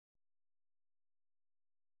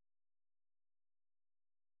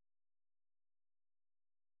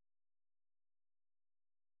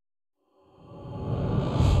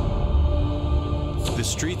The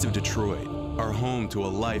streets of Detroit are home to a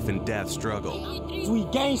life and death struggle. We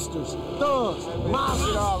gangsters, thugs,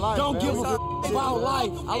 mobsters, don't give a about life.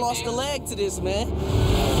 I lost a leg to this, man.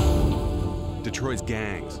 Detroit's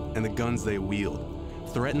gangs and the guns they wield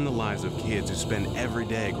threaten the lives of kids who spend every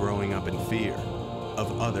day growing up in fear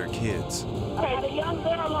of other kids. I got a young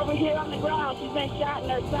girl over here on the ground. She's been shot in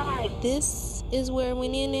her side. This is where it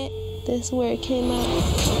went in it. This is where it came out.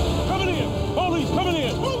 Coming in! Police, coming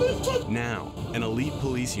in! Police! Now, an elite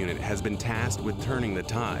police unit has been tasked with turning the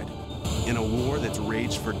tide in a war that's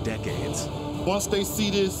raged for decades. Once they see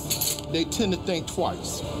this, they tend to think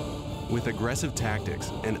twice. With aggressive tactics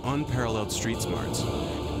and unparalleled street smarts,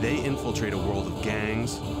 they infiltrate a world of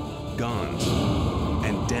gangs, guns,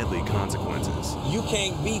 and deadly consequences. You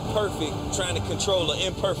can't be perfect trying to control an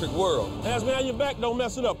imperfect world. Hands behind your back, don't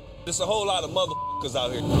mess it up. There's a whole lot of motherfuckers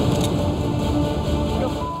out here.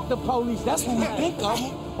 The police, that's what we think of.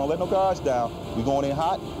 Don't let no guards down. We going in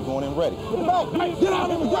hot, we going in ready. Get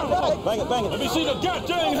out of the ground. Bang it, bang it. Let me see the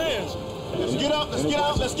goddamn hands. Let's get up, let's get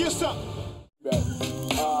out, let's get something.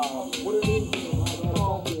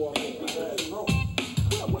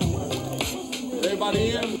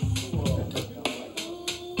 Everybody in?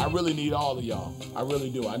 I really need all of y'all. I really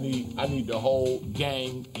do. I need the whole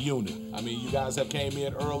gang unit. I mean, you guys have came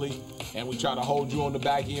in early and we try to hold you on the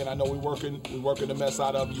back end. I know we're working the mess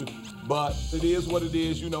out of you, but it is what it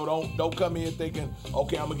is. You know, don't come in thinking,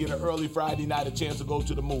 okay, I'm gonna get an early Friday night a chance to go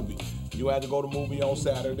to the movie. You had to go to the movie on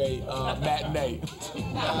Saturday, matinee.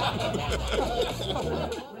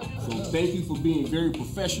 So thank you for being very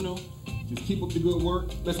professional. Just keep up the good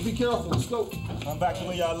work. Let's be careful. Let's go. Come back to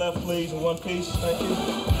where y'all left, please, in one piece. Thank you.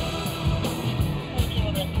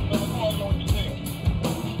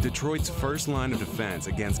 Detroit's first line of defense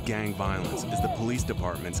against gang violence is the police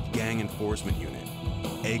department's Gang Enforcement Unit,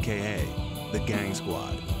 AKA the Gang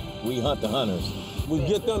Squad. We hunt the hunters. We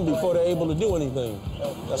get them before they're able to do anything.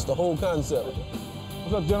 That's the whole concept.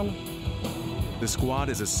 What's up, gentlemen? The squad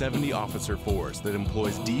is a 70-officer force that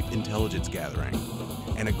employs deep intelligence gathering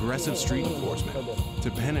and aggressive street enforcement to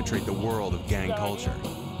penetrate the world of gang culture.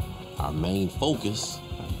 Our main focus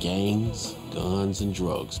are gangs, guns, and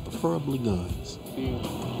drugs, preferably guns.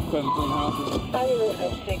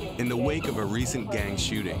 In the wake of a recent gang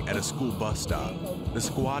shooting at a school bus stop, the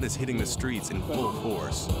squad is hitting the streets in full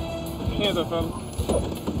force, Hands up,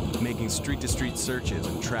 fella. making street-to-street searches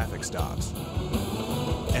and traffic stops.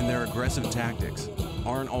 And their aggressive tactics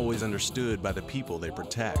aren't always understood by the people they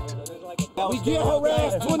protect. We get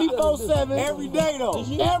harassed 24/7. Every day, though.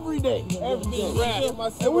 Every day. And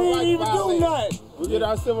we ain't even do nothing. We get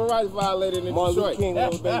our civil rights violated in Detroit.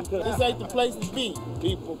 This ain't the place to be,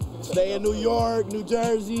 people. Stay in New York, New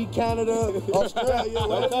Jersey, Canada, Australia.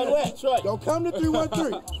 Don't come to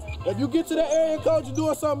 313. If you get to that area code, you're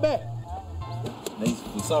doing something bad. They,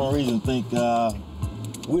 for some reason, think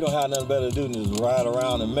we don't have nothing better to do than just ride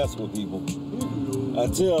around and mess with people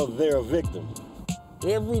until they're a victim.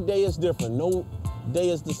 Every day is different. No day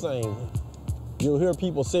is the same. You'll hear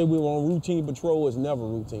people say we were on routine patrol. It's never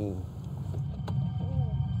routine.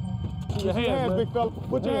 Put your hands, big fella.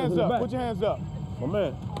 Put your hands up. Put your hands up. My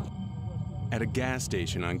man. At a gas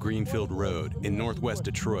station on Greenfield Road in northwest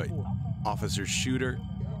Detroit, officers Shooter,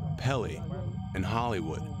 Pelly, and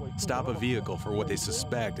Hollywood stop a vehicle for what they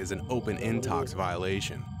suspect is an open intox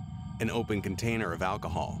violation, an open container of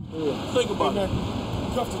alcohol. Think about it.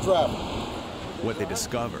 Cuff the driver. What they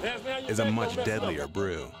discover is a much deadlier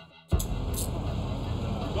brew.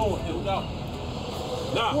 Now,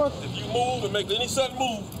 if you move and make any sudden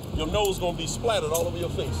move, your nose gonna be splattered all over your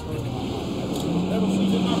face.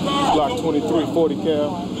 Block 23, 40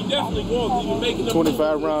 cal. You definitely going. You're making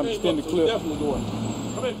 25 round extended clip. Definitely going.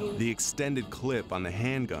 The extended clip on the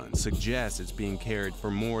handgun suggests it's being carried for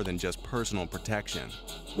more than just personal protection.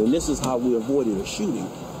 And this is how we avoided a shooting.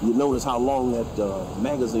 You notice how long that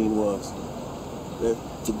magazine was.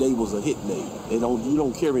 Today was a hit day. You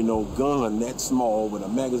don't carry no gun that small with a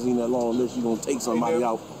magazine that long unless you're gonna take somebody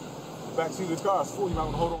out. Backseat of the car is full, you might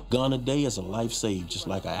want to hold on. Gun a day is a life saved, just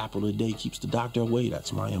like an apple a day keeps the doctor away.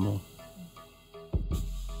 That's my MO.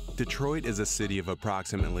 Detroit is a city of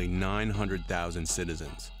approximately 900,000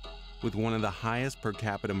 citizens, with one of the highest per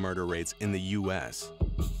capita murder rates in the U.S.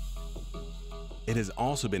 It has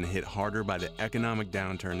also been hit harder by the economic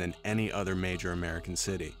downturn than any other major American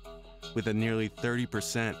city, with a nearly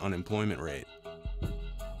 30% unemployment rate.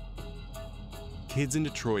 Kids in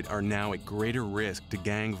Detroit are now at greater risk to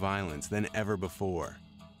gang violence than ever before,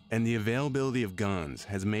 and the availability of guns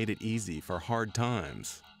has made it easy for hard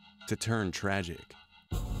times to turn tragic.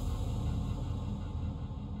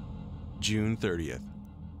 June 30th,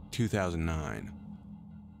 2009.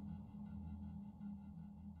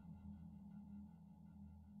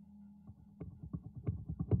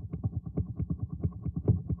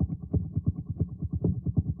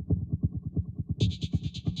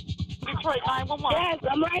 Detroit 911. Yes,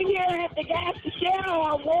 I'm right here at the gas station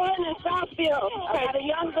on Warren and Southfield. Okay. I got a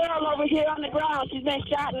young girl over here on the ground. She's been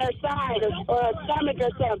shot in her side or her stomach or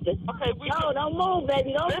something. Okay, no, don't move,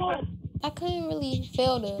 baby, don't move. I couldn't really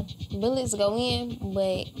feel the bullets go in,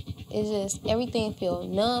 but it's just everything feel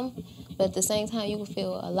numb, but at the same time you can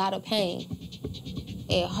feel a lot of pain.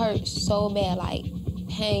 It hurts so bad, like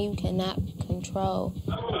pain you cannot control.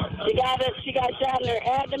 She got shot in her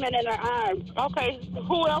abdomen and her arm. Okay,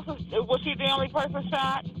 who else was she the only person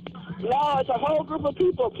shot? No, it's a whole group of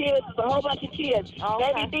people, kids. It's a whole bunch of kids.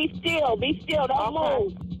 Okay. Baby, be still, don't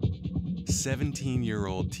move.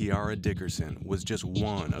 17-year-old Tiara Dickerson was just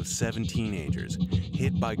one of 7 teenagers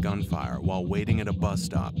hit by gunfire while waiting at a bus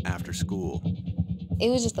stop after school. It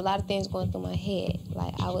was just a lot of things going through my head.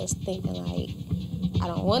 Like, I was thinking, like, I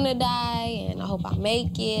don't want to die, and I hope I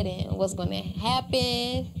make it, and what's going to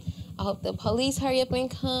happen. I hope the police hurry up and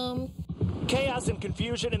come. Chaos and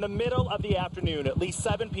confusion in the middle of the afternoon. At least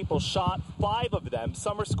 7 people shot, 5 of them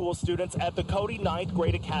summer school students at the Cody 9th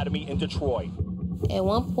Grade Academy in Detroit. At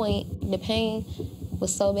one point, the pain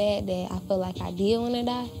was so bad that I felt like I did want to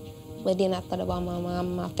die, but then I thought about my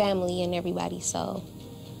mom, my family, and everybody, so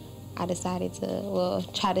I decided to, well,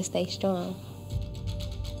 try to stay strong.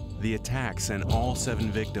 The attack sent all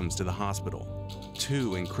 7 victims to the hospital,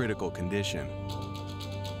 2 in critical condition,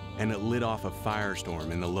 and it lit off a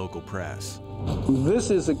firestorm in the local press.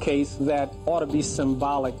 This is a case that ought to be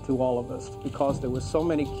symbolic to all of us because there were so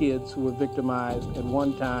many kids who were victimized at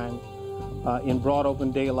one time in broad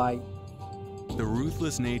open daylight. The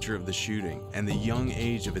ruthless nature of the shooting and the young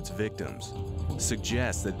age of its victims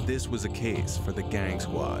suggests that this was a case for the gang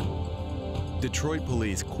squad. Detroit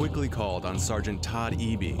police quickly called on Sergeant Todd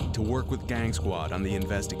Eby to work with Gang Squad on the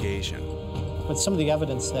investigation. But some of the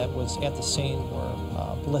evidence that was at the scene were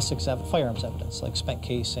ballistics, firearms evidence, like spent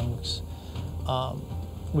casings.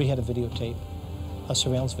 We had a videotape, a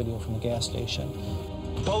surveillance video from the gas station.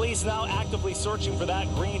 Police now actively searching for that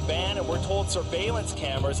green van, and we're told surveillance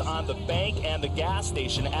cameras on the bank and the gas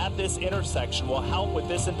station at this intersection will help with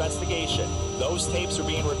this investigation. Those tapes are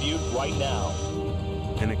being reviewed right now.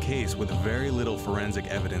 In a case with very little forensic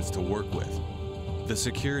evidence to work with, the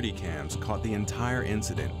security cams caught the entire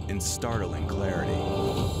incident in startling clarity.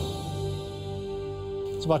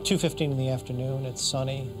 It's about 2:15 in the afternoon. It's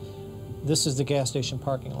sunny. This is the gas station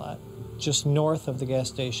parking lot. Just north of the gas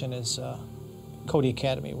station is Cody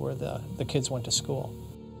Academy, where the kids went to school.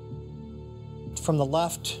 From the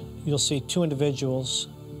left, you'll see 2 individuals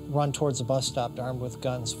run towards the bus stop armed with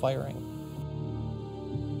guns firing.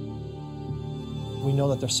 We know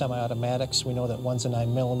that they're semi-automatics. We know that one's a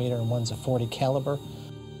 9mm and one's a .40 caliber.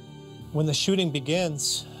 When the shooting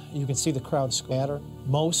begins, you can see the crowd scatter.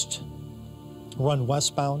 Most run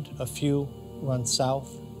westbound, a few run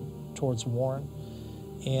south towards Warren.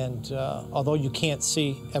 And although you can't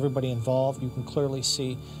see everybody involved, you can clearly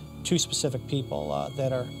see 2 specific people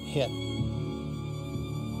that are hit.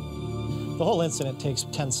 The whole incident takes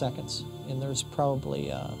 10 seconds, and there's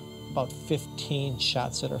probably about 15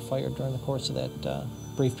 shots that are fired during the course of that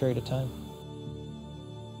brief period of time.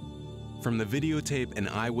 From the videotape and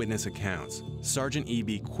eyewitness accounts, Sergeant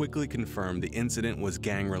Eby quickly confirmed the incident was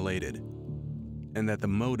gang-related and that the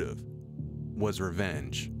motive was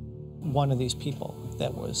revenge. One of these people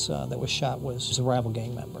that was shot was a rival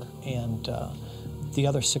gang member, and the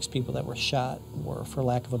other 6 people that were shot were, for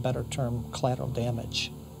lack of a better term, collateral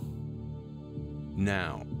damage.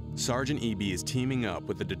 Now, Sergeant Eby is teaming up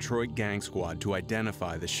with the Detroit Gang Squad to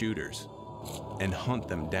identify the shooters and hunt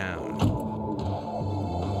them down.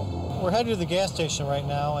 We're headed to the gas station right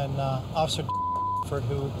now, and Officer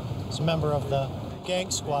who is a member of the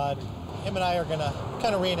gang squad, him and I are going to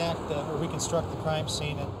kind of reenact or reconstruct the crime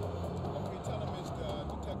scene.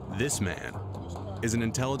 This man is an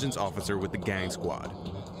intelligence officer with the gang squad.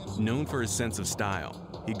 Known for his sense of style,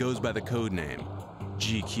 he goes by the code name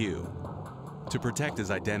GQ. To protect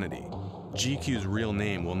his identity, GQ's real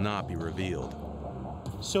name will not be revealed.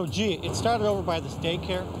 So G, it started over by this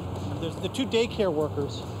daycare. The 2 daycare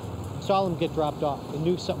workers saw them get dropped off. They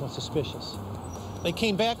knew something was suspicious. They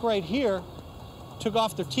came back right here, took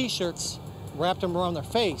off their T-shirts, wrapped them around their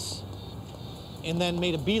face, and then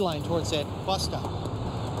made a beeline towards that bus stop.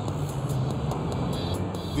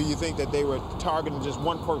 Do you think that they were targeting just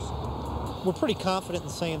one person? We're pretty confident in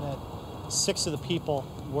saying that 6 of the people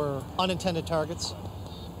were unintended targets.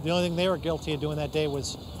 The only thing they were guilty of doing that day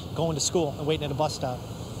was going to school and waiting at a bus stop.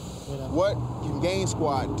 You know? What can Gang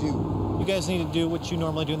Squad do? You guys need to do what you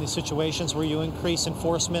normally do in these situations where you increase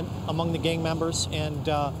enforcement among the gang members, and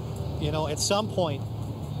you know, at some point,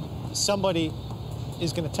 somebody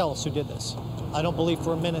is going to tell us who did this. I don't believe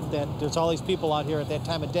for a minute that there's all these people out here at that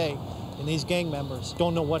time of day and these gang members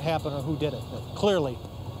don't know what happened or who did it. But clearly,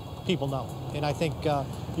 people know. And I think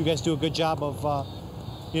you guys do a good job of,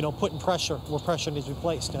 you know, putting pressure where pressure needs to be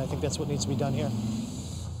placed, and I think that's what needs to be done here.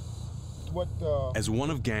 As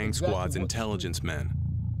one of Gang Squad's intelligence men,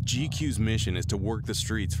 GQ's mission is to work the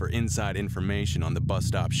streets for inside information on the bus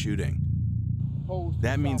stop shooting.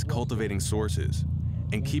 That means cultivating sources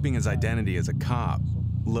and keeping his identity as a cop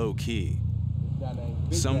low-key.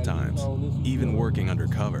 Sometimes even working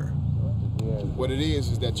undercover. What it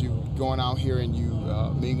is that you going out here and you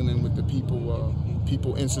mingling with the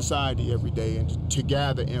people in society every day, and to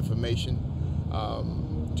gather information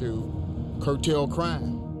to curtail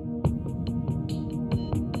crime.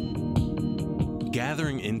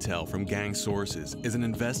 Gathering intel from gang sources is an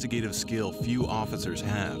investigative skill few officers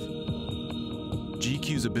have.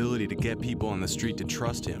 GQ's ability to get people on the street to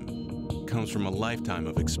trust him comes from a lifetime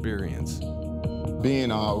of experience.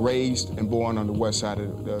 Being raised and born on the west side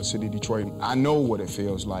of the city of Detroit, I know what it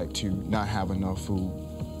feels like to not have enough food.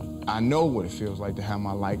 I know what it feels like to have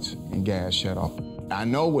my lights and gas shut off. I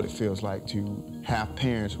know what it feels like to have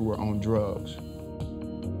parents who are on drugs.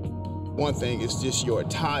 One thing is just your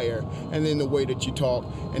attire and then the way that you talk,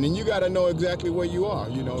 and then you got to know exactly where you are.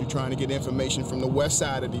 You know, you're trying to get information from the west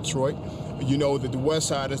side of Detroit. You know that the west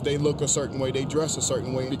siders, they look a certain way, they dress a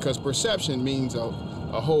certain way, because perception means a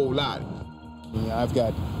whole lot. You know, I've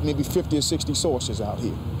got maybe 50 or 60 sources out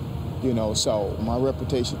here, you know, so my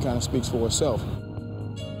reputation kind of speaks for itself.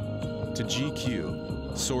 To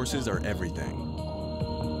GQ, sources are everything.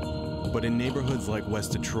 But in neighborhoods like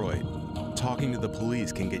West Detroit, talking to the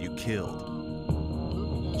police can get you killed.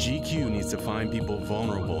 GQ needs to find people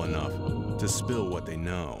vulnerable enough to spill what they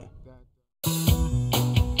know.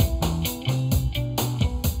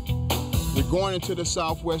 We're going into the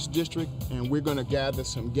Southwest District, and we're going to gather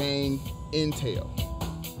some gang intel.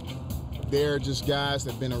 They're just guys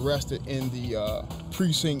that have been arrested in the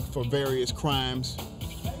precinct for various crimes,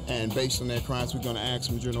 and based on their crimes, we're going to ask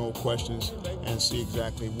them general questions and see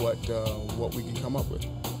exactly what we can come up with.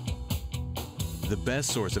 The best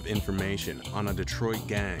source of information on a Detroit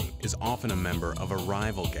gang is often a member of a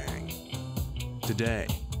rival gang. Today,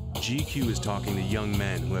 GQ is talking to young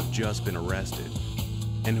men who have just been arrested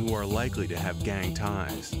and who are likely to have gang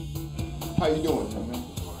ties. How you doing, man?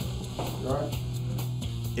 You all right?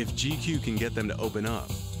 If GQ can get them to open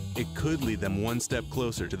up, it could lead them one step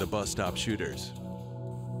closer to the bus stop shooters.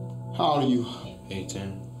 How old are you?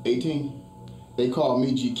 18. 18? They call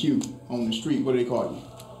me GQ on the street. What do they call you?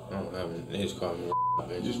 I don't have it. They just call me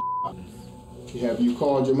just Have you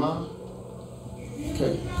called your mom?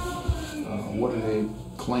 Okay. What are they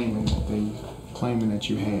claiming that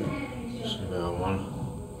you had? Marijuana.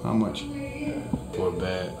 How much? 4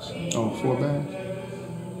 bags. Oh, 4 bags?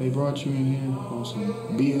 They brought you in here on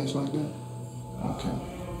some BS like that? Okay.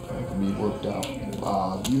 That can be worked out.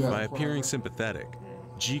 By appearing sympathetic,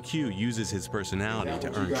 GQ uses his personality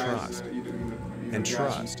to earn trust. And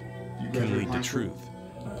trust can lead to truth.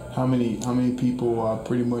 How many people are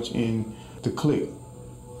pretty much in the clique?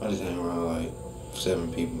 I just hang around like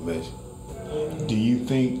 7 people, basically. Do you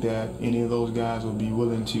think that any of those guys would be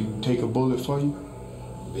willing to take a bullet for you?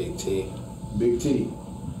 Big T. Big T?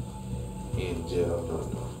 He in jail,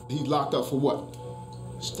 no. He's locked up for what?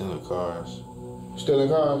 Stealing cars. Stealing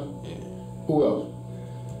cars? Yeah. Who else?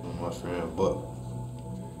 My friend Buck.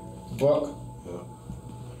 Buck? Yeah.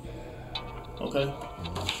 Okay.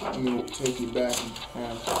 I'm gonna take you back and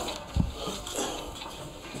have...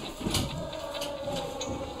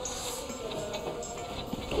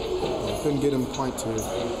 I couldn't get him quite to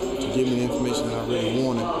give me the information that I really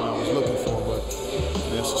wanted, what I was looking for, but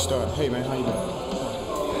that's the start. Hey man, how you doing?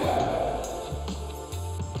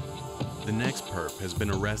 The next perp has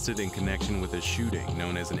been arrested in connection with a shooting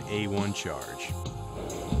known as an A1 charge.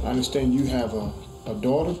 I understand you have a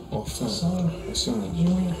daughter or son? A son.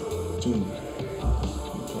 Junior.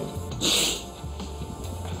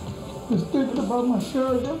 Just thinking about my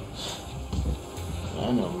children.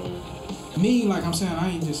 I know, man. Me, like I'm saying, I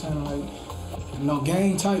ain't just saying like no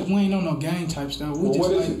gang type. We ain't on no gang type stuff. We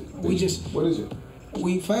What is it?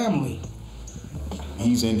 We family.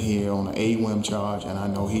 He's in here on an A1 charge, and I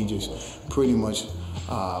know he just pretty much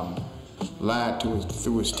lied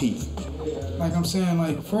through his teeth. Like I'm saying,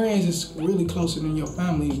 like friends is really closer than your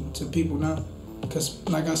family to people now. Cause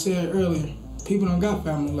like I said earlier, people don't got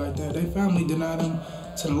family like that. They family deny them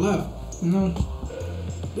to the left, you know?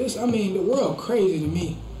 The world crazy to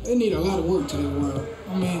me. They need a lot of work to this world.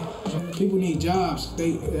 I mean, people need jobs.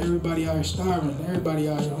 Everybody out here starving. Everybody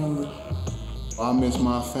out here hungry. I miss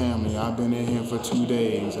my family. I've been in here for 2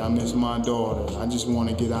 days. I miss my daughter. I just want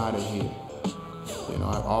to get out of here. You know,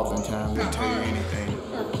 oftentimes they tell you anything.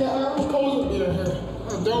 Yeah, I'm supposed to be in here.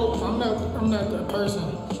 I'm not that person.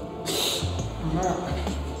 I'm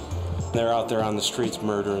not. They're out there on the streets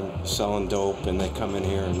murdering, selling dope, and they come in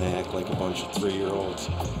here and they act like a bunch of 3-year-olds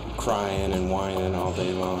crying and whining all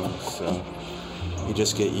day long. So you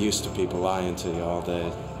just get used to people lying to you all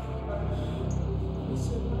day.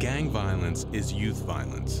 Gang violence is youth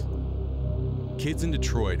violence. Kids in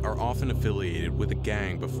Detroit are often affiliated with a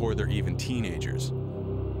gang before they're even teenagers.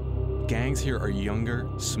 Gangs here are younger,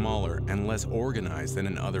 smaller, and less organized than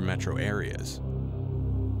in other metro areas.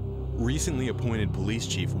 Recently appointed Police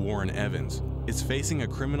Chief Warren Evans is facing a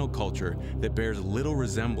criminal culture that bears little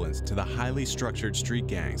resemblance to the highly structured street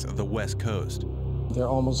gangs of the West Coast. They're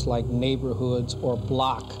almost like neighborhoods or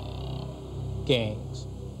block gangs.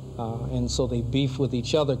 And so they beef with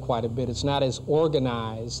each other quite a bit. It's not as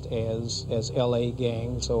organized as LA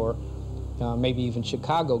gangs or maybe even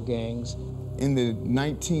Chicago gangs. In the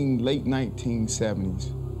late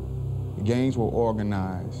 1970s, the gangs were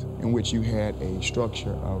organized in which you had a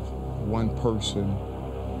structure of one person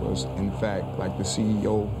was in fact like the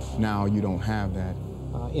CEO. Now you don't have that.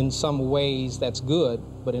 In some ways that's good,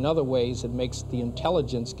 but in other ways it makes the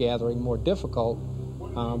intelligence gathering more difficult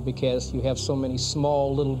because you have so many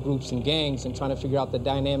small little groups and gangs and trying to figure out the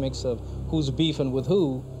dynamics of who's beefing with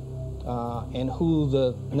who and who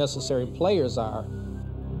the necessary players are.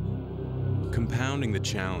 Compounding the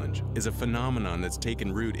challenge is a phenomenon that's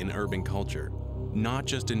taken root in urban culture, not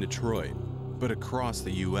just in Detroit, but across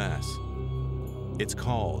the U.S. It's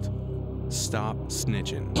called Stop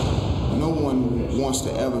Snitching. No one wants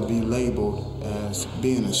to ever be labeled as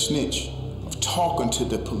being a snitch, of talking to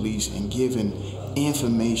the police and giving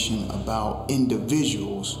information about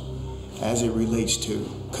individuals as it relates to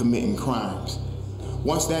committing crimes.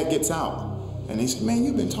 Once that gets out, and they say, man,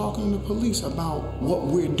 you've been talking to the police about what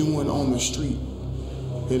we're doing on the street,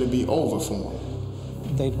 it'll be over for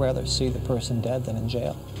them. They'd rather see the person dead than in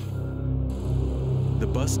jail. The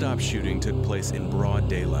bus stop shooting took place in broad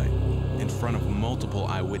daylight, in front of multiple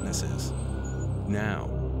eyewitnesses. Now,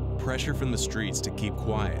 pressure from the streets to keep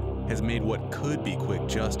quiet has made what could be quick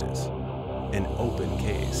justice an open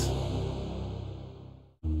case.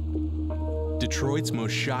 Detroit's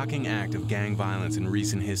most shocking act of gang violence in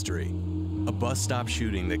recent history, a bus stop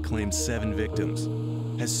shooting that claimed 7 victims,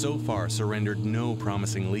 has so far surrendered no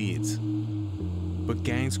promising leads. But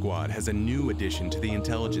Gang Squad has a new addition to the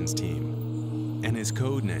intelligence team, and his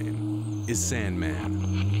code name is Sandman.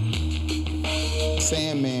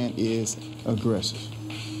 Sandman is aggressive,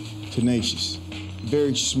 tenacious,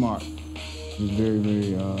 very smart. He's very,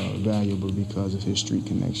 very valuable because of his street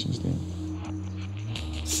connections there.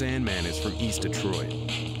 Sandman is from East Detroit,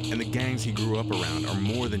 and the gangs he grew up around are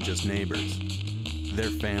more than just neighbors. They're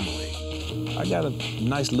family. I got a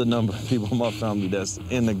nice little number of people in my family that's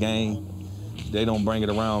in the gang. They don't bring it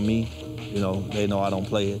around me. You know, they know I don't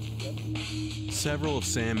play it. Several of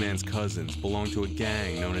Sandman's cousins belong to a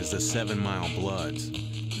gang known as the 7 Mile Bloods.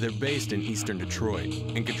 They're based in eastern Detroit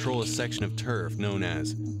and control a section of turf known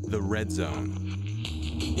as the Red Zone.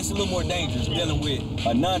 It's a little more dangerous dealing with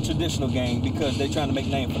a non-traditional gang because they're trying to make a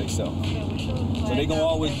name for themselves. So they're gonna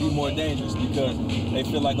always be more dangerous because they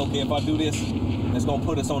feel like, okay, if I do this, it's gonna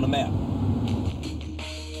put us on the map.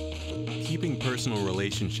 Keeping personal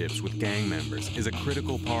relationships with gang members is a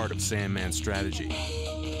critical part of Sandman's strategy.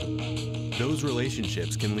 Those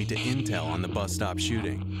relationships can lead to intel on the bus stop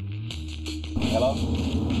shooting. Hello?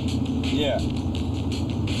 Yeah.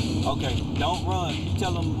 Okay, don't run. You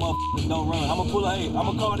tell them motherfuckers don't run. I'm gonna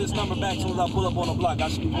call this number back as soon as I pull up on the block. I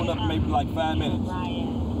should be pulling up in maybe like 5 minutes.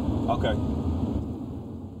 Okay.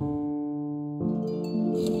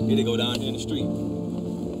 Here they go down here in the street.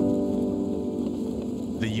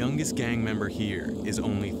 The youngest gang member here is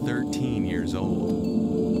only 13 years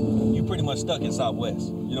old. You pretty much stuck in Southwest,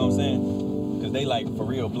 you know what I'm saying? Because they like for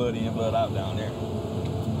real blood in, blood out down there.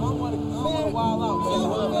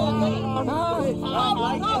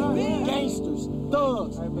 Gangsters,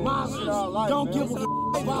 thugs, monsters, don't give a f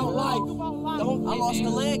about life. I lost a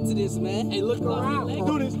leg to this, man. Hey, look around.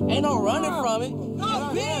 Do this. Ain't no running from it.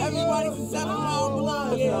 Everybody's 7 Mile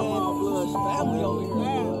Blood. Yeah. Family over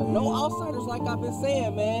here. No outsiders like I've been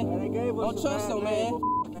saying, man. Don't trust them, man.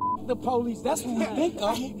 The police, that's what we think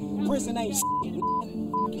of. Prison ain't shit.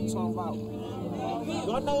 What you talking about?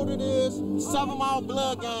 Y'all know what it is? 7 Mile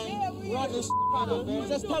Blood Gang. Run this man.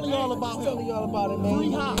 Just tell y'all about it. Tell y'all about it, man.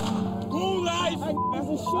 Free hop. Cool life. It's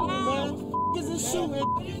a shooting, man. It's a shooting.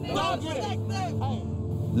 Don't get it.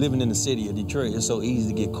 Living in the city of Detroit, it's so easy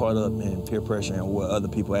to get caught up in peer pressure and what other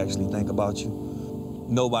people actually think about you.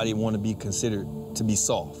 Nobody want to be considered to be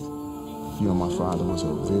soft. You know, my father was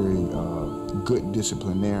a very good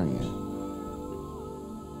disciplinarian.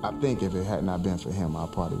 I think if it had not been for him, I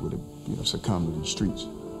probably would have, succumbed to the streets.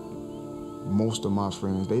 Most of my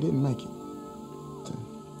friends, they didn't make it.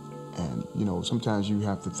 And, sometimes you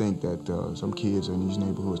have to think that some kids in these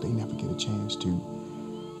neighborhoods, they never get a chance to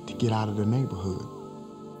get out of the neighborhood.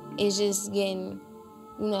 It's just getting,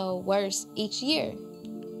 worse each year.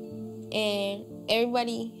 And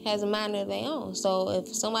everybody has a mind of their own. So if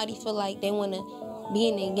somebody feel like they want to be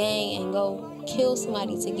in a gang and go kill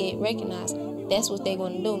somebody to get recognized, that's what they're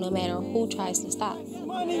going to do, no matter who tries to stop.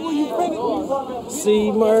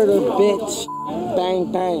 See murder, bitch.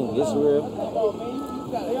 Bang, bang. It's real.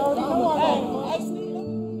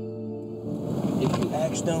 If you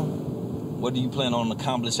ask them, what do you plan on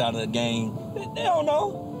accomplish out of the game? They don't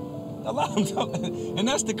know. A lot of them don't. And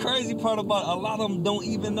that's the crazy part about it. A lot of them don't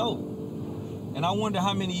even know. And I wonder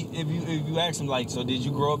how many, if you ask them, like, so did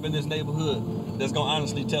you grow up in this neighborhood, that's gonna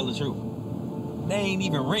honestly tell the truth? They ain't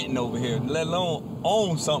even renting over here, let alone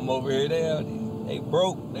own something over here. They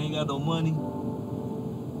broke, they ain't got no money.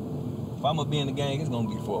 If I'm gonna be in the gang, it's gonna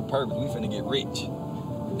be for a purpose. We finna get rich.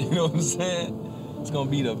 You know what I'm saying? It's gonna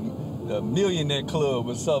be the millionaire club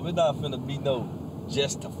or something. It's not finna be no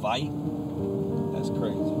just to fight. That's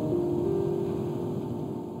crazy.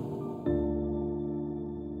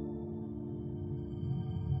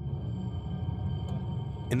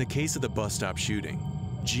 In the case of the bus stop shooting,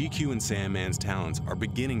 GQ and Sandman's talents are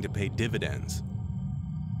beginning to pay dividends.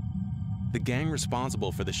 The gang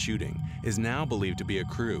responsible for the shooting is now believed to be a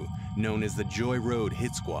crew known as the Joy Road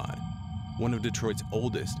Hit Squad, one of Detroit's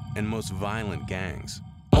oldest and most violent gangs.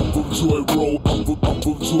 I'm from Joy Road, I'm from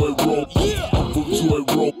Joy Road, yeah. I'm from Joy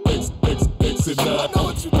Road, X and 9.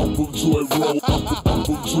 I'm from Joy Road, I'm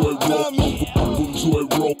from Joy Road, I'm from Joy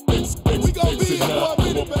Road, X and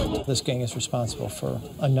 9. This gang is responsible for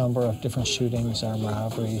a number of different shootings, armed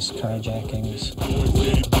robberies, carjackings.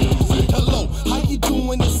 Hello, how you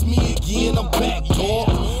doing? It's me again. I'm back, dog.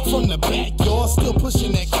 From the backyard, still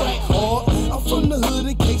pushing that crack hard. I'm from the hood,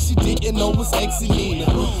 in case you didn't know, it's X and Nina.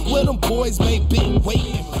 Where them boys made big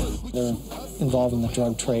weight. They're involved in the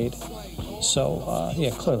drug trade. So,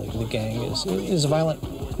 yeah, clearly the gang is a violent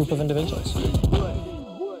group of individuals.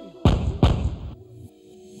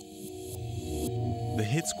 The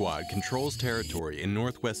Hit Squad controls territory in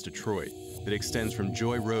northwest Detroit that extends from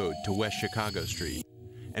Joy Road to West Chicago Street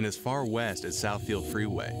and as far west as Southfield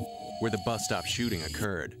Freeway, where the bus stop shooting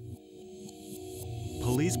occurred.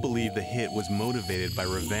 Police believe the hit was motivated by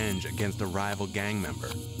revenge against a rival gang member.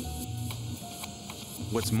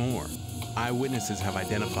 What's more, eyewitnesses have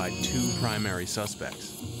identified two primary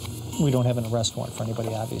suspects. We don't have an arrest warrant for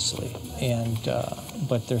anybody, obviously,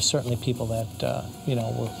 but there's certainly people that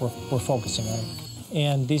we're focusing on.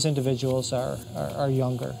 And these individuals are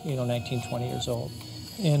younger, 19, 20 years old,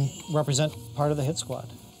 and represent part of the Hit Squad.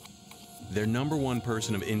 Their number one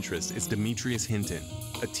person of interest is Demetrius Hinton,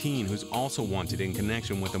 a teen who's also wanted in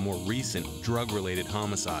connection with a more recent drug-related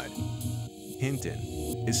homicide. Hinton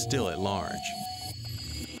is still at large.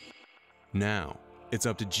 Now, it's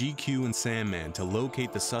up to GQ and Sandman to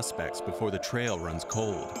locate the suspects before the trail runs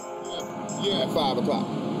cold. Yeah, at 5 o'clock.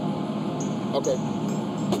 Okay.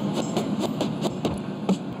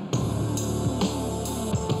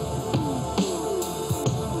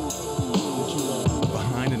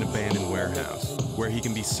 Behind an abandoned warehouse, where he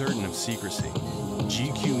can be certain of secrecy,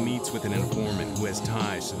 GQ meets with an informant who has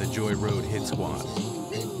ties to the Joy Road Hit Squad.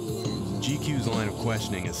 GQ's line of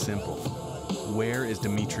questioning is simple. Where is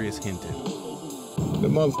Demetrius Hinton? The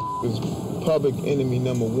motherfucker is public enemy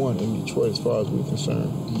number one in Detroit as far as we're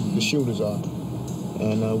concerned. The shooters are.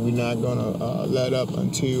 And we're not gonna let up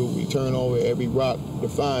until we turn over every rock to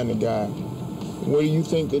find the guy. Where do you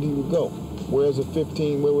think that he would go? Where would a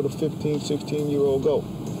 15, 16-year-old go?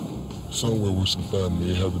 Somewhere with some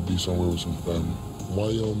family. It had to be somewhere with some family.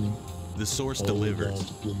 Wyoming. The source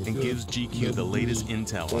delivers and gives GQ the latest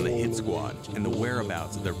intel on the Hit Squad and the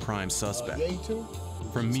whereabouts of their prime suspect.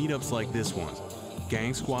 From meetups like this one,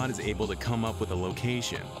 Gang Squad is able to come up with a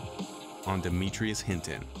location on Demetrius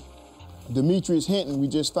Hinton. Demetrius Hinton, we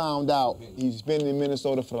just found out, he's been in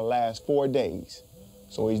Minnesota for the last 4 days.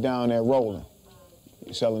 So he's down there rolling,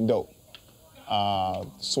 selling dope.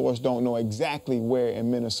 Source don't know exactly where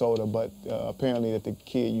in Minnesota, but apparently that the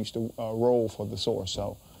kid used to roll for the source,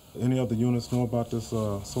 so. Any other units know about this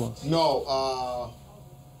source? No,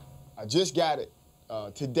 I just got it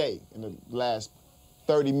today in the last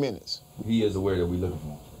 30 minutes. He is aware that we're looking for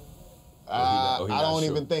him. I don't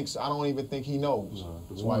even think so. I don't even think he knows.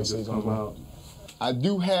 That's why he says out. I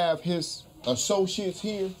do have his associates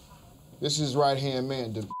here. This is right-hand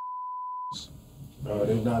man. They're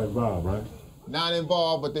not involved, right? Not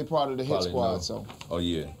involved, but they're part of the Hit Squad, so. Oh,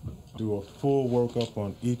 yeah. do a full workup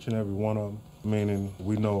on each and every one of them, meaning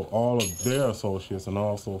we know all of their associates and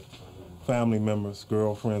also family members,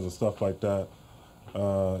 girlfriends, and stuff like that,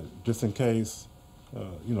 just in case,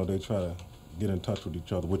 you know, they try to get in touch with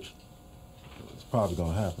each other, which is probably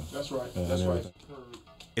going to happen. That's right. And That's right. everything.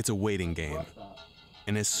 It's a waiting game,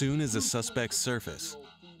 and as soon as the suspects surface,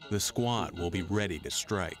 the squad will be ready to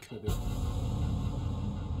strike.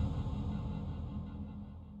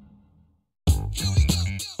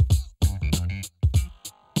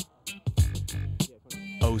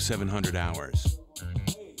 Oh, 700 hours.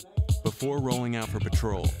 Before rolling out for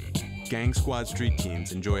patrol, Gang Squad street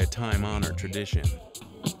teams enjoy a time-honored tradition.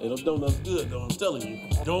 Hey, those donuts good, though, I'm telling you.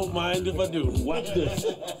 Don't mind if I do. Watch this.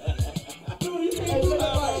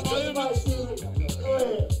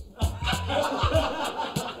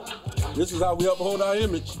 This is how we uphold our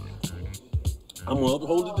image. I'm gonna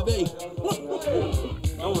uphold it today.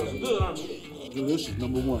 Donuts good, aren't they? Delicious,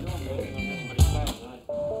 number one.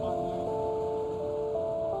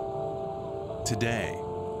 Today,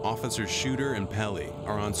 Officers Shooter and Pelly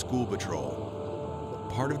are on school patrol,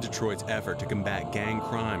 part of Detroit's effort to combat gang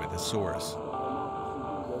crime at the source.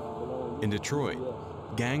 In Detroit,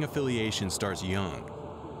 gang affiliation starts young,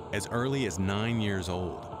 as early as 9 years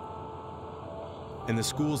old. And the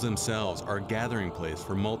schools themselves are a gathering place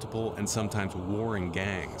for multiple and sometimes warring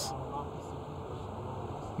gangs.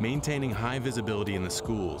 Maintaining high visibility in the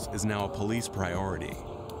schools is now a police priority.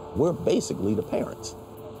 We're basically the parents.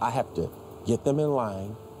 I have to get them in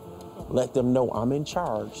line, let them know I'm in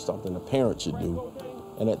charge, something a parent should do,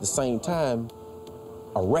 and at the same time,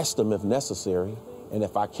 arrest them if necessary, and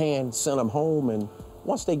if I can, send them home, and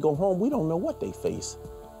once they go home, we don't know what they face.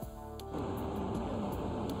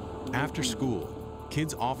 After school,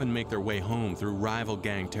 kids often make their way home through rival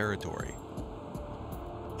gang territory.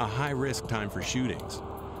 A high-risk time for shootings.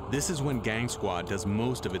 This is when Gang Squad does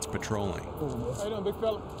most of its patrolling. How you doing, big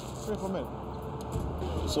fella? Here for a minute.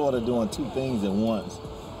 Sort of doing two things at once.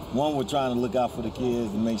 One, we're trying to look out for the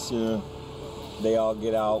kids and make sure they all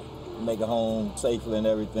get out, make it home safely and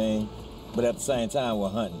everything. But at the same time, we're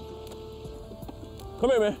hunting. Come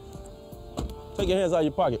here, man. Take your hands out of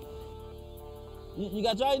your pocket. You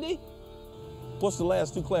got your ID? What's the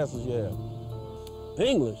last 2 classes you have?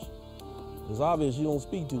 English. It's obvious you don't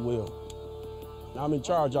speak too well. I'm in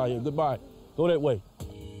charge out here. Goodbye. Go that way.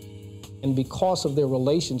 And because of their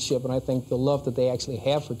relationship, and I think the love that they actually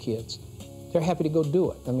have for kids, they're happy to go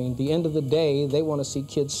do it. I mean, at the end of the day, they want to see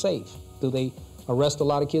kids safe. Do they arrest a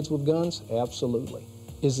lot of kids with guns? Absolutely.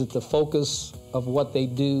 Is it the focus of what they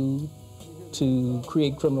do to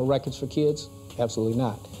create criminal records for kids? Absolutely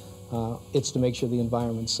not. It's to make sure the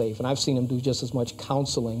environment's safe. And I've seen them do just as much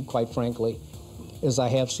counseling, quite frankly, as I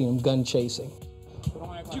have seen them gun chasing.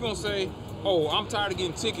 You're gonna say, oh, I'm tired of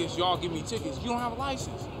getting tickets, y'all give me tickets. You don't have a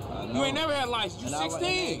license. You ain't never had a license, you're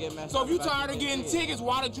 16. So if you're tired of getting tickets,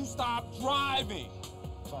 why did you stop driving?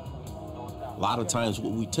 A lot of times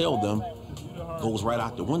what we tell them goes right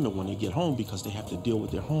out the window when they get home because they have to deal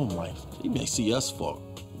with their home life. He may see us for,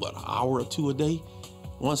 what, an hour or 2 a day?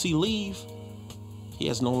 Once he leaves, he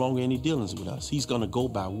has no longer any dealings with us. He's gonna go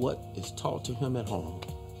by what is taught to him at home.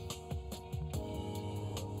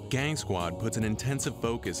 Gang Squad puts an intensive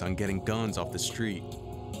focus on getting guns off the street,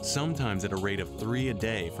 sometimes at a rate of 3 a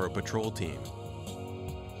day for a patrol team.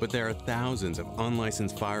 But there are thousands of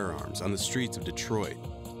unlicensed firearms on the streets of Detroit,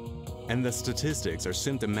 and the statistics are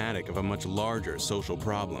symptomatic of a much larger social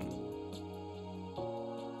problem.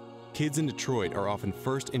 Kids in Detroit are often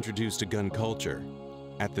first introduced to gun culture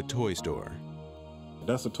at the toy store.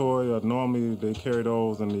 That's a toy. Normally they carry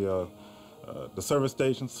those in the service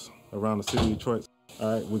stations around the city of Detroit.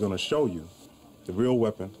 All right, we're gonna show you the real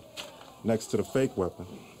weapon next to the fake weapon.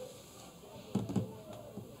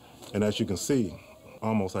 And as you can see,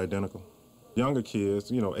 almost identical. Younger kids,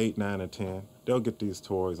 you know, 8, 9, and 10, they'll get these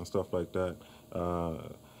toys and stuff like that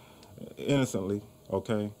innocently,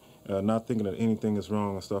 okay? Not thinking that anything is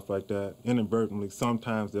wrong and stuff like that. Inadvertently,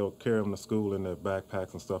 sometimes they'll carry them to school in their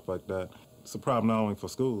backpacks and stuff like that. It's a problem not only for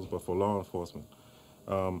schools, but for law enforcement.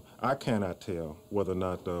 I cannot tell whether or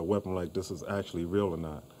not a weapon like this is actually real or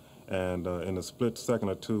not. And in a split second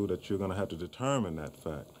or two that you're gonna have to determine that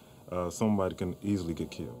fact, somebody can easily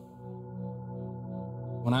get killed.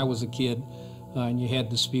 When I was a kid and you had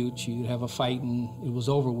disputes, you'd have a fight and it was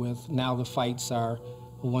over with. Now the fights are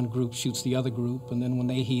one group shoots the other group, and then when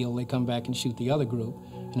they heal, they come back and shoot the other group.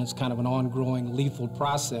 And it's kind of an ongoing lethal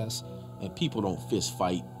process. And people don't fist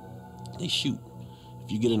fight, they shoot.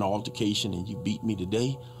 If you get in an altercation and you beat me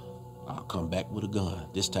today, I'll come back with a gun.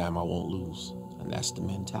 This time I won't lose. And that's the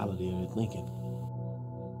mentality they're thinking.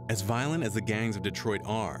 As violent as the gangs of Detroit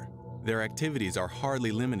are, their activities are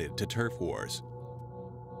hardly limited to turf wars.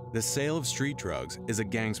 The sale of street drugs is a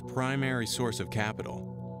gang's primary source of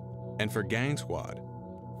capital, and for Gang Squad,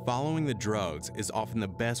 following the drugs is often the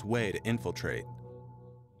best way to infiltrate.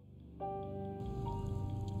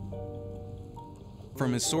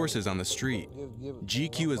 From his sources on the street,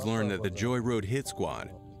 GQ has learned that the Joy Road Hit Squad,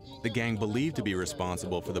 the gang believed to be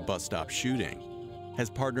responsible for the bus stop shooting, has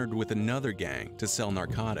partnered with another gang to sell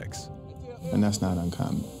narcotics. And that's not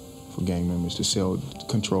uncommon for gang members to sell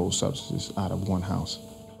controlled substances out of one house.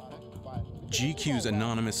 GQ's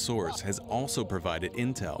anonymous source has also provided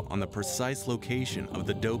intel on the precise location of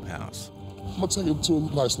the dope house. I'm gonna take him to a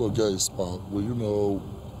nice little gay spot where, you know,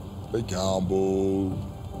 they gamble,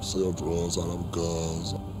 sell drugs out of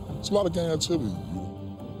guns. It's a lot of gang activity.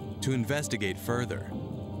 To investigate further,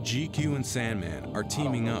 GQ and Sandman are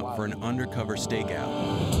teaming up for an undercover stakeout.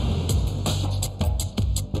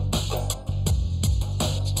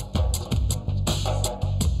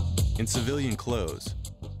 In civilian clothes,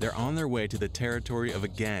 they're on their way to the territory of a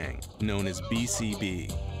gang known as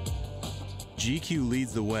BCB. GQ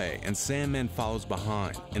leads the way and Sandman follows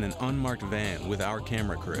behind in an unmarked van with our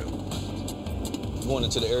camera crew. Going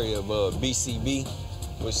into the area of BCB,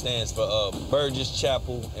 which stands for Burgess,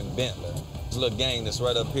 Chapel, and Bentley. There's a little gang that's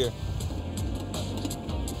right up here.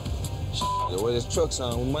 The way this truck's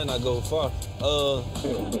on, we might not go far.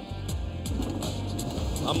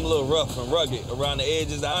 I'm a little rough and rugged around the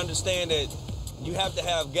edges. I understand that you have to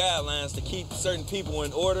have guidelines to keep certain people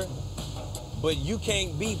in order, but you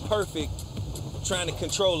can't be perfect trying to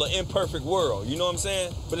control an imperfect world, you know what I'm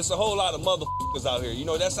saying? But it's a whole lot of motherfuckers out here. You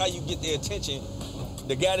know, that's how you get their attention.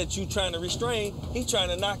 The guy that you trying to restrain, he trying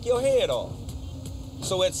to knock your head off.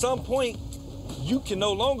 So at some point, you can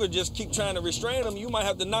no longer just keep trying to restrain him. You might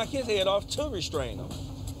have to knock his head off to restrain him.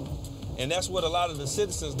 And that's what a lot of the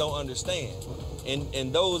citizens don't understand.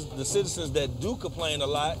 And the citizens that do complain a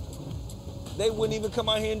lot, they wouldn't even come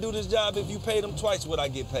out here and do this job if you paid them twice what I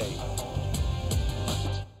get paid.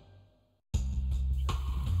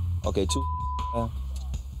 Okay, two.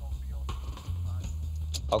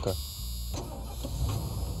 Okay.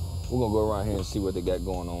 We're gonna go around here and see what they got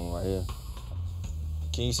going on right here.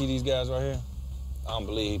 Can you see these guys right here? I don't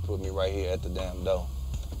believe he put me right here at the damn door.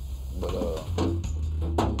 But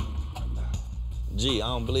gee, I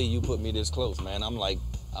don't believe you put me this close, man. I'm like,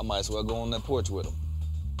 I might as well go on that porch with him.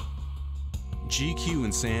 GQ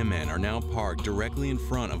and Sandman are now parked directly in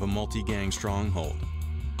front of a multi-gang stronghold.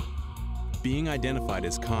 Being identified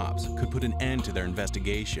as cops could put an end to their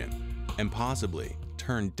investigation and possibly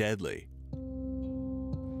turn deadly.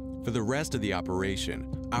 For the rest of the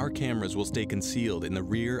operation, our cameras will stay concealed in the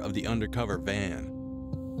rear of the undercover van.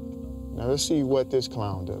 Now let's see what this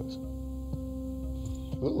clown does.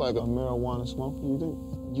 Look like a marijuana smoker, you think?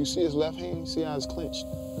 You see his left hand? See how it's clenched?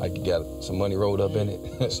 Like he got some money rolled up in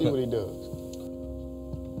it. See what he does.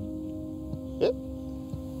 Yep.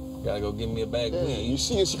 Gotta go give me a bag of weed. You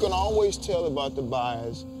see, you can always tell about the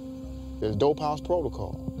buyers. There's dope house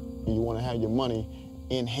protocol. You want to have your money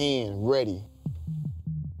in hand, ready.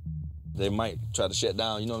 They might try to shut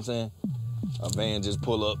down, you know what I'm saying? A van just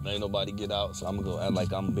pull up, ain't nobody get out, so I'm gonna go act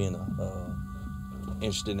like I'm being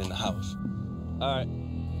interested in the house. All right.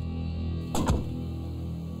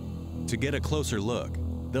 To get a closer look,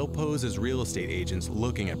 they'll pose as real estate agents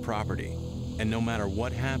looking at property, and no matter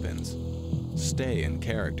what happens, stay in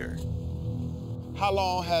character. How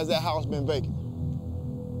long has that house been vacant?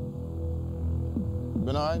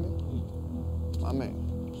 Been all right? My man.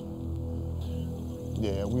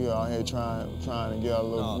 Yeah, we out here trying to get our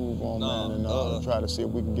little groove on, man, and try to see if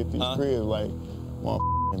we can get these cribs like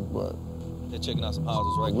motherfucking, but they're checking out some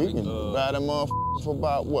houses right we can buy them motherfuckers for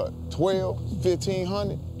about what, 1,200,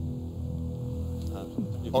 1,500?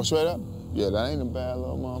 Oh, straight up? Yeah, that ain't a bad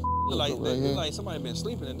little motherfucker. Look like somebody been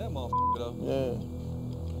sleeping in that motherfucker though. Yeah.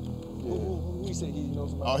 Who he said he knows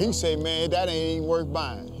somebody? Oh, he said, man, that ain't even worth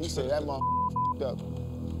buying. He said that motherfucker up.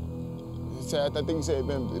 He said, I think he said it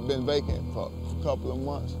been vacant for a couple of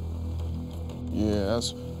months. Yeah,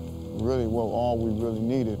 that's really all we really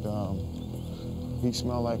needed. He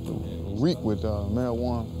smelled like a reek with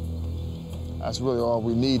marijuana. That's really all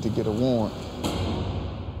we need to get a warrant.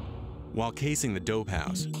 While casing the dope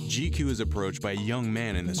house, GQ is approached by a young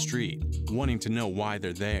man in the street, wanting to know why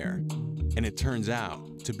they're there. And it turns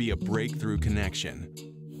out to be a breakthrough connection.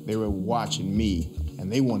 They were watching me,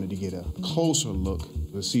 and they wanted to get a closer look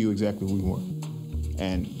to see who exactly we were.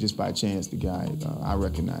 And just by chance, the guy, I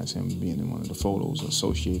recognized him being in one of the photos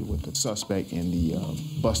associated with the suspect in the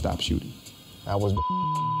bus stop shooting.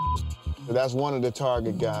 That's one of the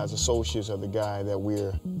target guys, associates of the guy that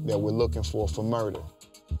we're looking for murder.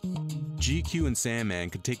 GQ and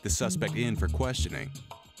Sandman could take the suspect in for questioning,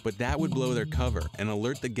 but that would blow their cover and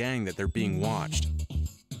alert the gang that they're being watched.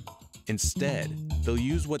 Instead, they'll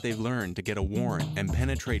use what they've learned to get a warrant and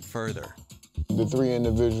penetrate further. The 3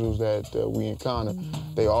 individuals that we encountered,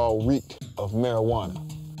 they all reeked of marijuana.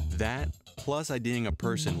 That, plus IDing a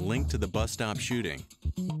person linked to the bus stop shooting,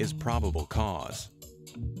 is probable cause.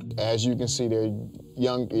 As you can see, they're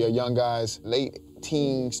young guys, late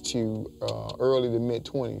teens to early to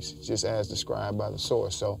mid-20s, just as described by the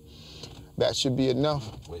source. So that should be enough.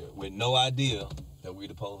 With no idea that we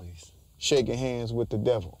the police. Shaking hands with the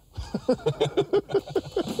devil.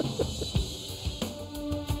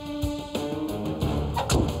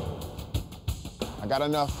 I got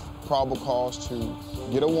enough probable cause to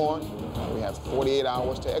get a warrant. We have 48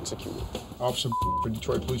 hours to execute it. Officer for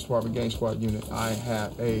Detroit Police Department Gang Squad Unit, I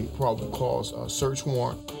have a probable cause search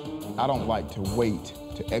warrant. I don't like to wait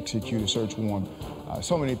to execute a search warrant.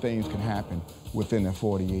 So many things can happen within a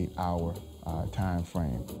 48-hour time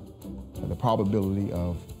frame. The probability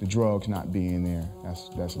of the drugs not being there,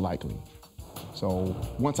 that's likely. So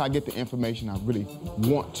once I get the information, I really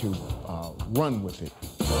want to run with it.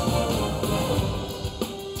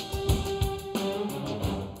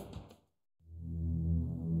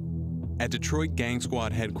 At Detroit Gang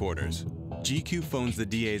Squad headquarters, GQ phones the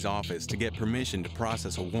DA's office to get permission to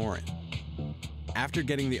process a warrant. After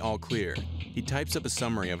getting the all clear, he types up a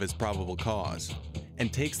summary of his probable cause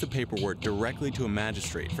and takes the paperwork directly to a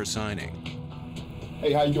magistrate for signing.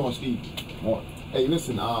 Hey, how you doing, Steve? Morning. Hey,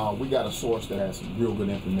 listen, we got a source that has some real good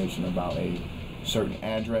information about a certain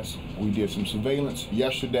address. We did some surveillance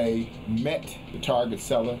yesterday, met the target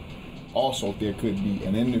seller. Also, there could be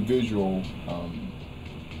an individual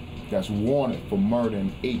that's wanted for murder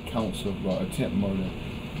and 8 counts of attempt murder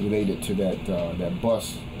related to that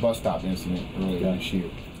bus stop incident earlier this year.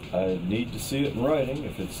 I need to see it in writing.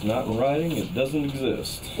 If it's not in writing, it doesn't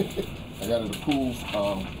exist. I got it approved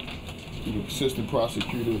to the assistant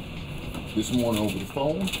prosecutor this morning over the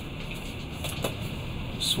phone.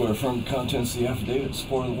 Swear affirm the contents of the affidavit in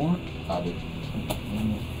support of the warrant? I do.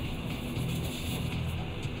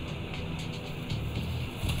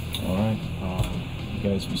 All right. You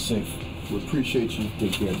guys be safe. We appreciate you.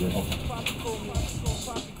 Take care, Jay.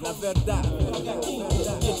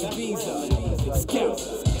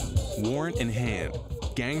 Warrant in hand,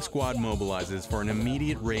 Gang Squad mobilizes for an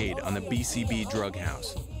immediate raid on the BCB drug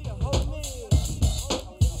house.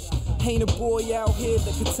 Ain't a boy out here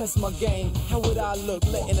that can test my game. How would I look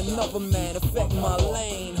letting another man affect my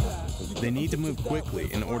lane? They need to move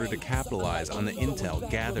quickly in order to capitalize on the intel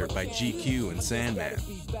gathered by GQ and Sandman.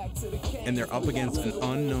 And they're up against an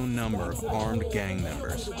unknown number of armed gang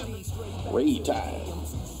members. Raid time.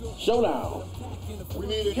 Showdown. We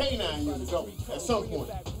need a K9 unit, don't we? At some point.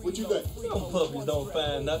 What you think? Them puppies don't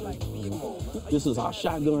find nothing. This is our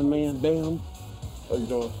shotgun man, Bam. How you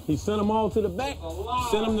doing? He sent them all to the back,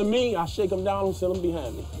 send them to me, I shake them down and send them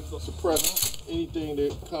behind me. Suppress anything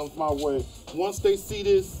that comes my way. Once they see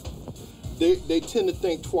this, they tend to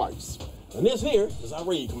think twice. And this here is our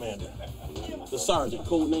raid commander, the sergeant,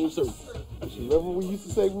 code name Sir. Remember we used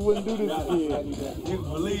to say we wouldn't do this again? You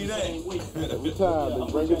believe that? Every time they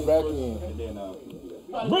bring it back in.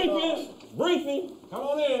 Briefing, come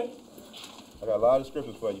on in. I got a lot of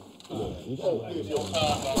scriptures for you.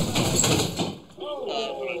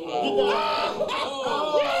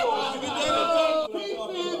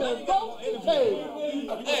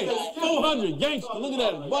 Hey, 400 gangster, look at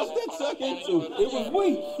that. Bust that sucker into. It was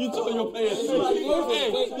weak. You told your pants. Hey,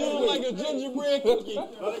 you look like a gingerbread cookie.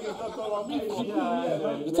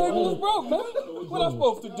 The table is broke, man. What am I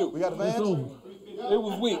supposed to do? We got the vans? It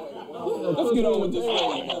was weak. Let's get on with this.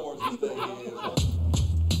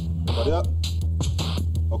 Everybody up?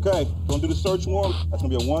 Okay, gonna do the search warrant. That's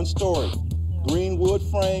gonna be a 1-story, green wood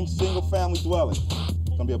frame, single family dwelling. It's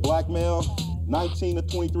gonna be a black male, 19 to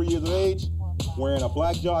 23 years of age, wearing a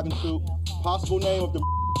black jogging suit. Possible name of the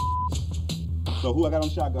So who I got on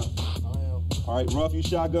shotgun? All right, Ruff, you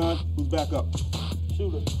shotgun. Who's back up?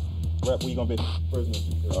 Shooter. Rep, where you gonna be? Prisoner.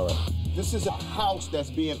 All right. This is a house that's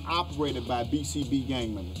being operated by BCB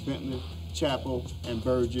gang members, Bentley, Chapel, and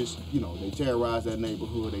Burgess. You know, they terrorize that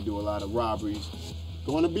neighborhood. They do a lot of robberies.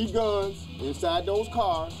 Going to be guns inside those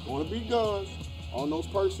cars. Going to be guns on those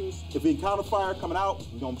persons. If we encounter fire coming out,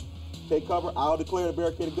 we're gonna take cover. I'll declare the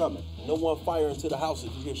barricaded government. No one fire into the house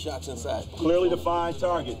if you hear shots inside. Clearly defined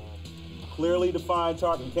target. Clearly defined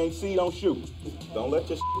target. You can't see, don't shoot. Don't let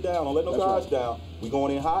your down. Don't let no guards down. We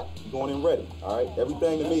going in hot. We going in ready. All right.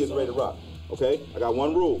 Everything to me is ready to rock. Okay. I got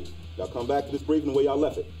one rule. Y'all come back to this briefing the way y'all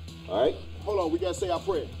left it. All right. Hold on, we gotta say our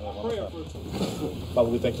prayer. Prayer first. Father,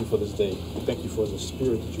 we thank you for this day. We thank you for the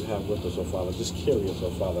spirit that you have with us, oh Father. Just carry us, oh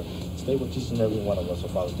Father. Stay with each and every one of us, oh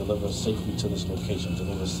Father. Deliver us safely to this location.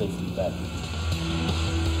 Deliver us safely back.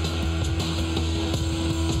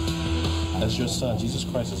 As your Son, Jesus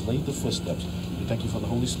Christ, has laid the footsteps, we thank you for the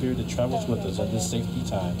Holy Spirit that travels with us at this safety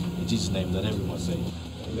time. In Jesus' name, let everyone say amen.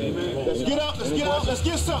 Amen. Let's get up, let's get out, let's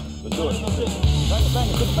get something. Let's do it. Bang it, bang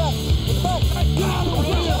it, to the back, to the back. Get out of the way.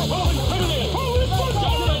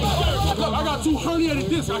 Look, I got 2 herniated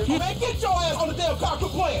discs. I can't. Man, get your ass on the damn car.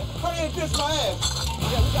 Quit playing. Herniated discs my ass.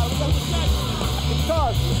 Yeah, we got to get the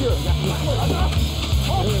cars. Here.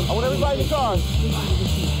 I want everybody in the cars.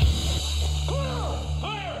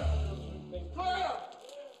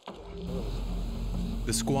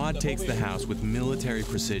 The squad takes the house with military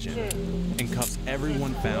precision and cuffs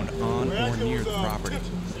everyone found on or near the property.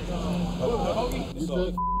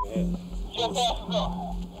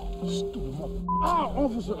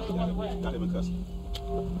 Officer. Not even cussing.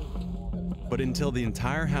 But until the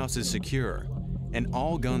entire house is secure and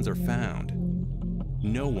all guns are found,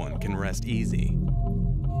 no one can rest easy.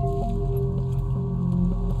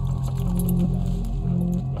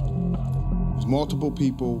 There's multiple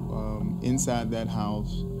people inside that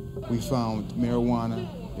house. We found marijuana.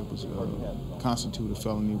 It was constituted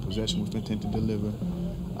felony possession with intent to deliver.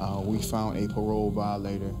 We found a parole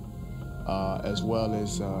violator, as well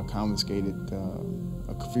as confiscated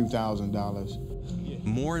a few $1,000s.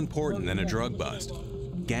 More important than a drug bust,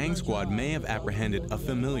 Gang Squad may have apprehended a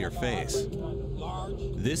familiar face.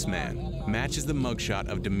 This man matches the mugshot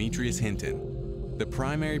of Demetrius Hinton, the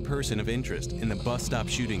primary person of interest in the bus stop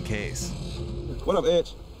shooting case. What up,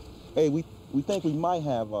 Edge? Hey, we think we might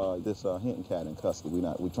have this Hinton cat in custody.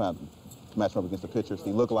 We're trying to match him up against the pictures.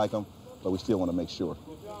 He look like him, but we still want to make sure.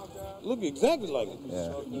 Look exactly like him.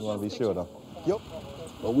 Yeah, we want to be sure though. Yep.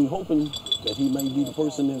 But we're hoping that he may be the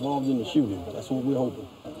person involved in the shooting. That's what we're hoping.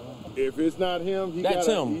 If it's not him, he's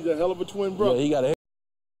a hell of a twin brother. Yeah, he got a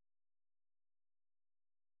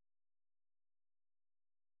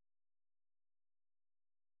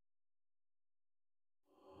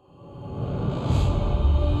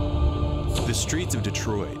The streets of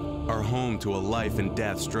Detroit are home to a life and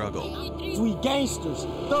death struggle. We gangsters,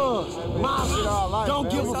 thugs, mobsters, don't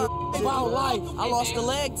give a about life. I lost a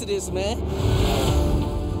leg to this, man.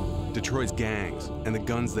 Detroit's gangs and the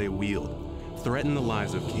guns they wield threaten the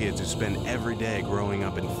lives of kids who spend every day growing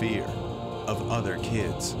up in fear of other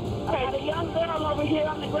kids. Hey, the young girl over here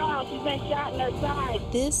on the ground, she's been shot in her side.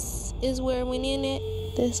 This is where it went in at.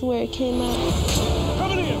 This is where it came out.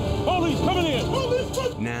 Coming in! Police, coming in!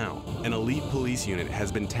 Police! Now, an elite police unit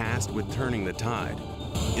has been tasked with turning the tide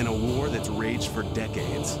in a war that's raged for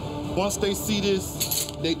decades. Once they see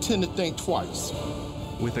this, they tend to think twice.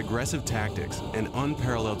 With aggressive tactics and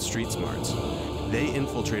unparalleled street smarts, they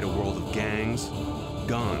infiltrate a world of gangs,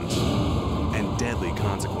 guns, and deadly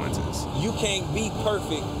consequences. You can't be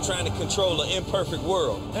perfect trying to control an imperfect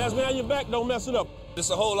world. Hands behind your back, don't mess it up. There's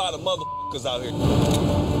a whole lot of motherfuckers out here.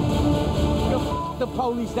 The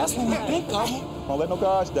police, that's what we think of them. Don't let no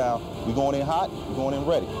guards down. We going in hot, we going in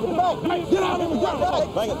ready. Get out of the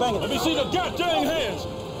ground. Bang it, bang it. Let me see the goddamn hands.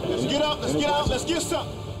 Let's get up, let's get out, let's get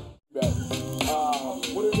something.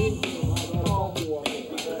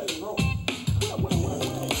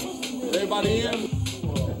 Everybody in?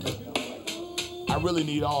 I really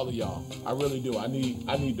need all of y'all. I really do. I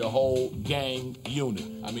need the whole gang unit.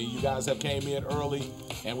 I mean, you guys have came in early,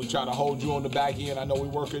 and we try to hold you on the back end. I know we're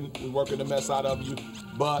working the mess out of you,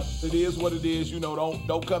 but it is what it is. You know,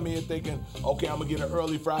 don't come in thinking, okay, I'm gonna get an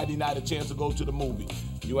early Friday night a chance to go to the movie.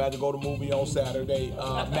 You had to go to the movie on Saturday,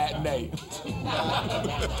 matinee.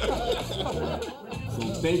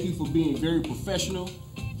 So thank you for being very professional.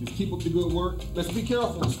 Just keep up the good work. Let's be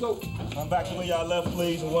careful. Let's go. Come back to where y'all left,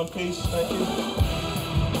 please, in one piece. Thank you.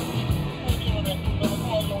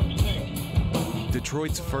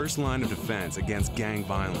 Detroit's first line of defense against gang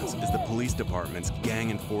violence is the police department's Gang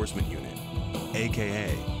Enforcement Unit,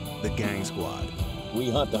 AKA the Gang Squad. We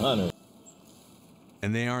hunt the hunter.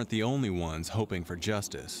 And they aren't the only ones hoping for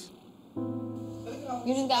justice. You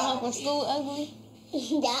just got home from school, ugly?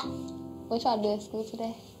 Yeah. What y'all do at school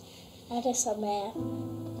today? I did some math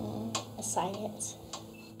and science.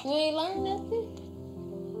 You ain't learned nothing?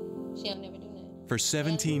 She'll never do that. For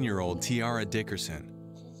 17-year-old Tiara Dickerson,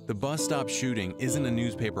 the bus stop shooting isn't a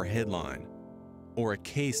newspaper headline or a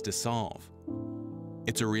case to solve.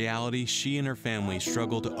 It's a reality she and her family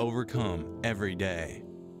struggle to overcome every day.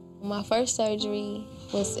 My first surgery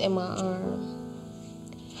was in my arm.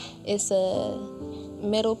 It's a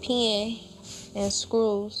metal pin and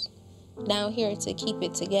screws down here to keep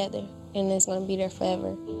it together, and it's gonna be there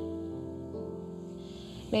forever.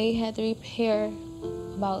 They had to repair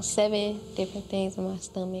about 7 different things in my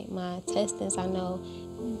stomach. My intestines, I know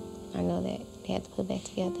that they had to put back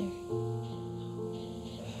together.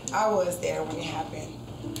 I was there when it happened.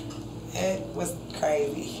 It was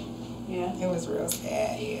crazy. Yeah. It was real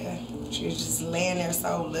sad, yeah. She was just laying there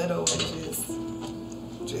so little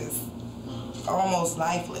and just almost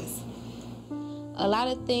lifeless. A lot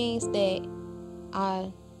of things that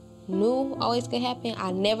I knew always could happen,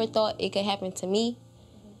 I never thought it could happen to me.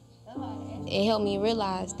 It helped me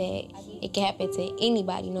realize that it can happen to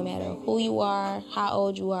anybody, no matter who you are, how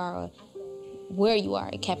old you are, or where you are.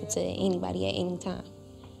 It can happen to anybody at any time.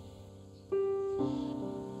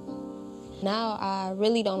 Now I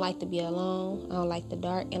really don't like to be alone. I don't like the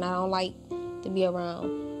dark, and I don't like to be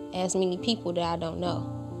around as many people that I don't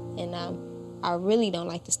know. And I really don't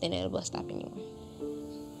like to stand at a bus stop anymore.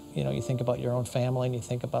 You know, you think about your own family, and you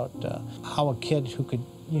think about how a kid who could,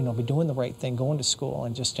 you know, be doing the right thing, going to school,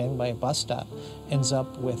 and just standing by a bus stop, ends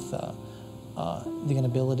up with the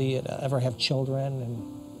inability to ever have children,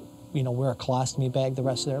 and you know, wear a colostomy bag the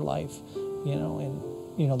rest of their life. You know,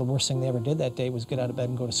 and you know, the worst thing they ever did that day was get out of bed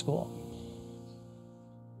and go to school.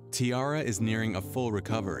 Tiara is nearing a full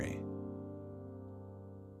recovery.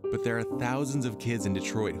 But there are thousands of kids in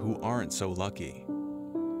Detroit who aren't so lucky.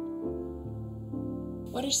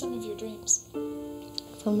 What are some of your dreams?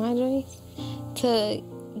 So my dreams? To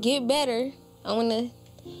get better. I want to,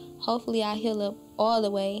 hopefully I heal up all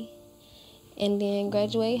the way and then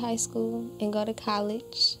graduate high school and go to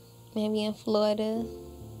college, maybe in Florida,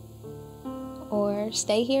 or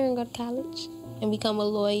stay here and go to college and become a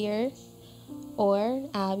lawyer, or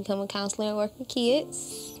I'll become a counselor and work with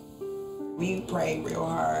kids. We prayed real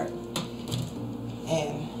hard,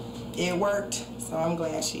 and it worked, so I'm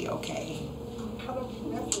glad she okay. I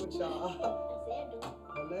don't mess with y'all.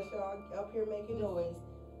 Unless y'all up here making noise.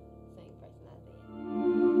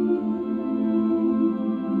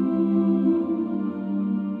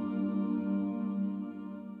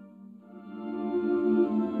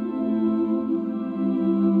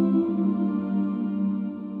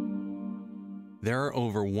 There are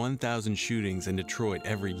over 1,000 shootings in Detroit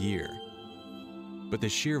every year. But the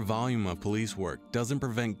sheer volume of police work doesn't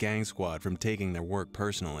prevent Gang Squad from taking their work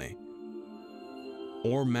personally,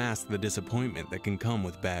 or mask the disappointment that can come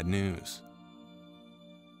with bad news.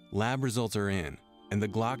 Lab results are in, and the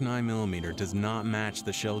Glock 9mm does not match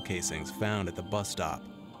the shell casings found at the bus stop.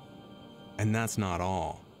 And that's not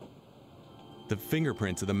all. The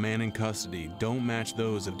fingerprints of the man in custody don't match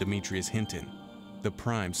those of Demetrius Hinton, the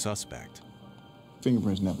prime suspect.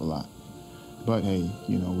 Fingerprints never lie. But hey,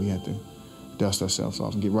 you know, we had to dust ourselves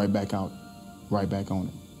off and get right back out, right back on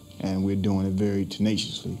it. And we're doing it very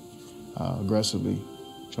tenaciously, aggressively,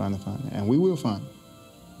 trying to find it. And we will find it.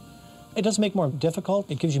 It does make it more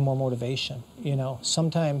difficult. It gives you more motivation. You know,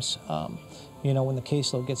 sometimes, you know, when the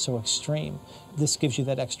caseload gets so extreme, this gives you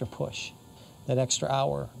that extra push, that extra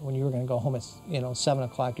hour. When you were going to go home at, you know, 7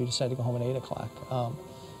 o'clock, you decided to go home at 8 o'clock.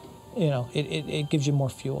 You know, it gives you more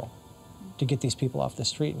fuel to get these people off the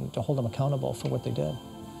street and to hold them accountable for what they did.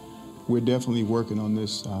 We're definitely working on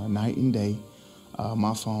this night and day.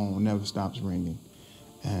 My phone never stops ringing.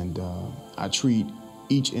 And I treat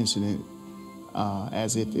each incident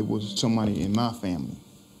as if it was somebody in my family,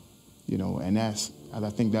 you know, and I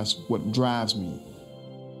think that's what drives me.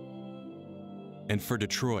 And for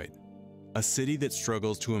Detroit, a city that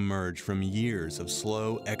struggles to emerge from years of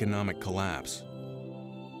slow economic collapse,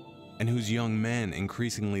 and whose young men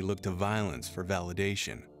increasingly look to violence for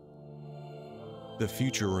validation, the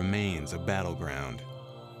future remains a battleground.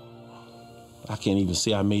 I can't even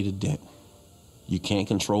say I made a dent. You can't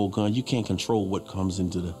control guns. You can't control what comes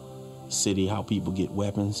into the city, how people get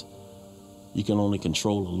weapons. You can only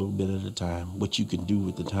control a little bit at a time, what you can do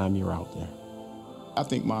with the time you're out there. I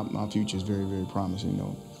think my future is very, very promising, you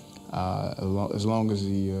know. As long as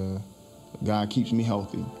God keeps me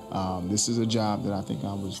healthy. This is a job that I think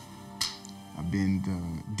I've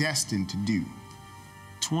been destined to do.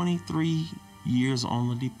 23 years on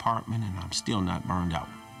the department, and I'm still not burned out.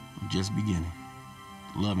 I'm just beginning.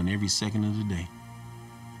 Loving every second of the day.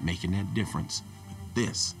 Making that difference. With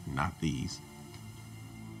this, not these.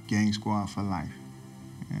 Gang Squad for life.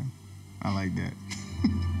 Yeah, I like that.